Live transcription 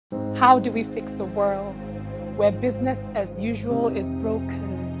How do we fix a world where business as usual is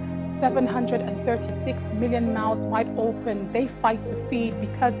broken? 736 million mouths wide open, they fight to feed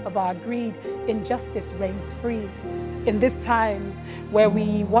because of our greed. Injustice reigns free. In this time where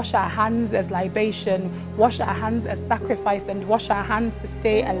we wash our hands as libation, wash our hands as sacrifice, and wash our hands to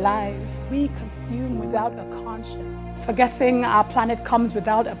stay alive, we consume without a conscience. Forgetting our planet comes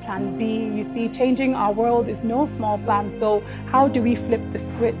without a plan B. You see, changing our world is no small plan. So how do we flip the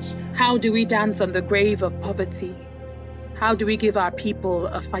switch? How do we dance on the grave of poverty? How do we give our people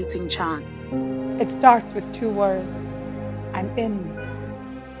a fighting chance? It starts with 2 words. I'm in.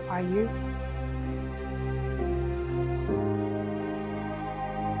 Are you?